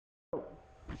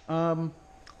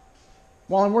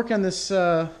While I'm working on this,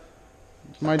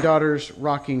 my daughter's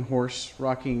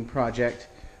rocking project,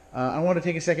 I want to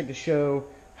take a second to show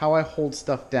how I hold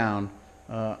stuff down.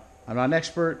 I'm not an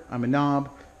expert, I'm a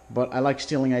knob, but I like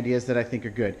stealing ideas that I think are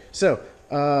good. So,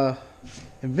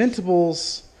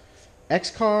 Inventable's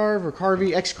X-Carve or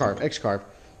Carvey, X-Carve.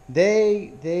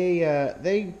 They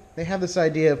have this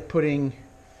idea of putting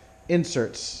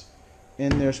inserts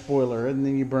in their spoiler, and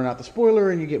then you burn out the spoiler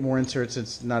and you get more inserts.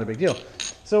 It's not a big deal.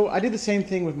 So I did the same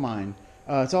thing with mine.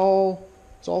 It's all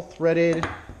threaded.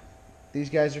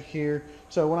 These guys are here.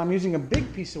 So when I'm using a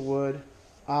big piece of wood,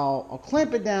 I'll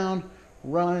clamp it down,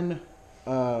 run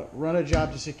a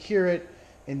job to secure it,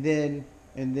 and then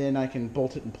I can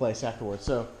bolt it in place afterwards.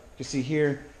 So you can see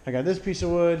here, I got this piece of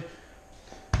wood,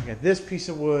 I got this piece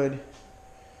of wood.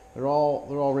 They're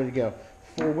all ready to go.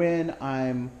 For when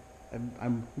I'm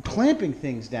clamping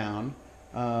things down,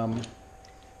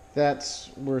 that's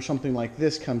where something like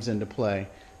this comes into play.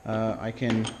 I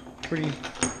can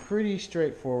pretty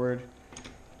straightforward.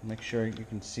 Make sure you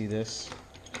can see this.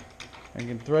 I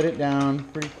can thread it down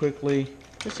pretty quickly,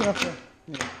 just enough to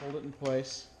hold it in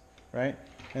place, right?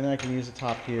 And then I can use the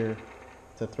top here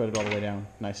to thread it all the way down,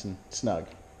 nice and snug,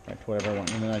 right, to whatever I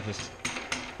want. And then I just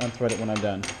unthread it when I'm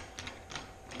done.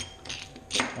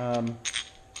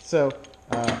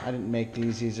 I didn't make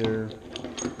these. These are,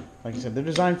 like I said, they're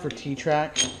designed for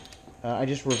T-track. I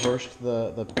just reversed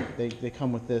they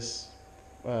come with this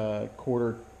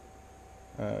quarter.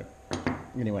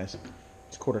 Anyways,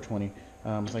 it's quarter 20.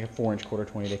 It's like a 4-inch quarter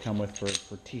 20 they come with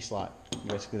for T-slot.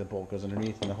 Basically, the bolt goes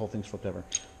underneath and the whole thing's flipped over.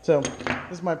 So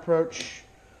this is my approach.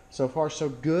 So far, so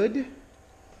good.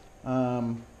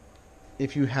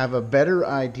 If you have a better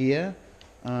idea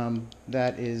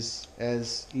that is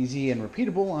as easy and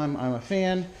repeatable, I'm a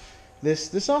fan.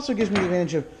 This also gives me the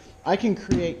advantage of I can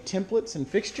create templates and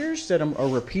fixtures that are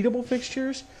repeatable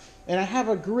fixtures, and I have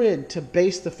a grid to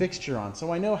base the fixture on,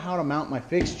 so I know how to mount my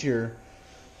fixture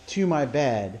to my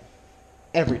bed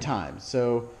every time.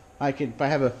 So if I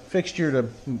have a fixture to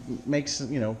make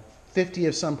some, 50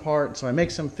 of some part, so I make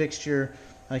some fixture,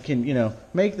 I can,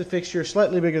 make the fixture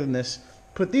slightly bigger than this,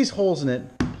 put these holes in it,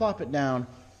 plop it down,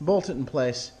 bolt it in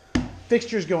place.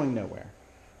 Fixture's going nowhere,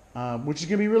 which is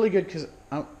going to be really good because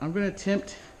I'm going to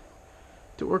attempt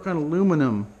to work on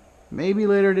aluminum. Maybe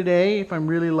later today if I'm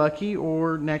really lucky,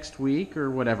 or next week or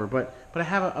whatever. But I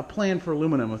have a plan for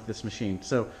aluminum with this machine.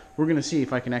 So we're going to see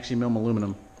if I can actually mill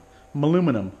aluminum.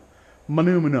 Aluminum.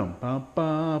 Now,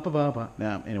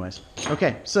 anyways.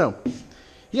 Okay, so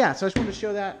yeah, so I just wanted to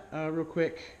show that real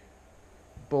quick.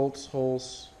 Bolts,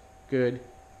 holes, good.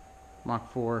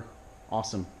 Mach 4,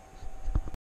 awesome.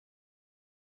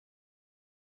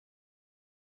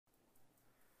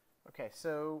 Okay,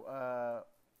 so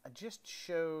I just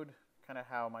showed kind of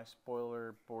how my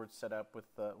spoiler board's set up with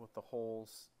the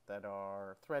holes that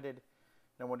are threaded,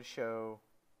 and I want to show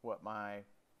what my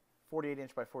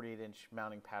 48-inch by 48-inch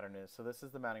mounting pattern is. So this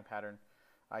is the mounting pattern.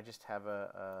 I just have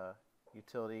a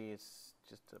utility. It's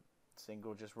just a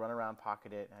single, just run around,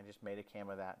 pocket it, and I just made a cam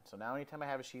of that. So now anytime I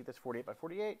have a sheet that's 48 by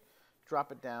 48,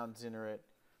 drop it down, zinner it,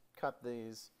 cut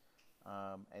these,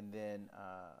 and then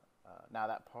now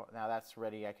that's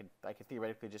ready. I could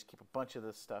theoretically just keep a bunch of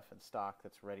this stuff in stock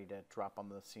that's ready to drop on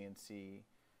the CNC,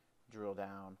 drill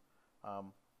down.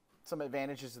 Some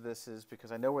advantages of this is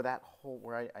because I know where that hole,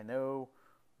 I know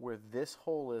where this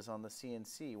hole is on the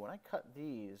CNC. When I cut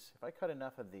these, if I cut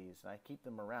enough of these and I keep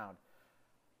them around,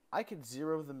 I could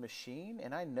zero the machine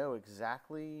and I know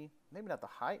exactly, maybe not the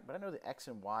height, but I know the X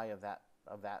and Y of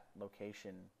that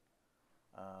location.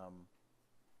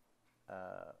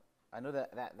 I know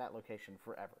that location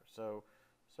forever. So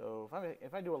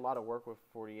if I do a lot of work with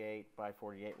 48 by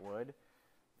 48 wood,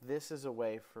 this is a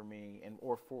way for me,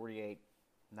 or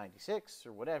 4896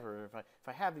 or whatever. If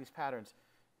I have these patterns,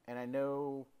 and I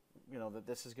know that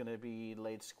this is going to be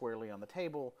laid squarely on the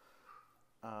table,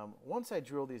 once I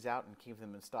drill these out and keep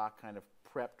them in stock, kind of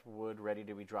prepped wood ready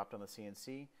to be dropped on the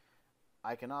CNC,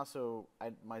 I can also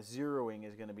my zeroing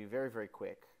is going to be very, very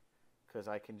quick because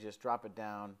I can just drop it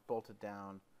down, bolt it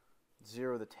down,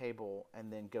 zero the table,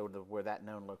 and then go to where that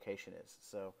known location is.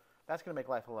 So that's going to make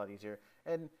life a lot easier.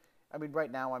 And I mean,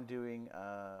 right now I'm doing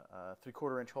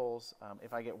 3/4-inch holes.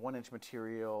 If I get 1-inch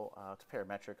material to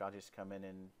parametric, I'll just come in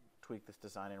and tweak this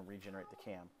design and regenerate the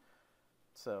cam.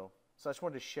 So I just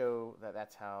wanted to show that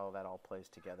that's how that all plays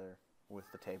together with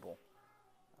the table.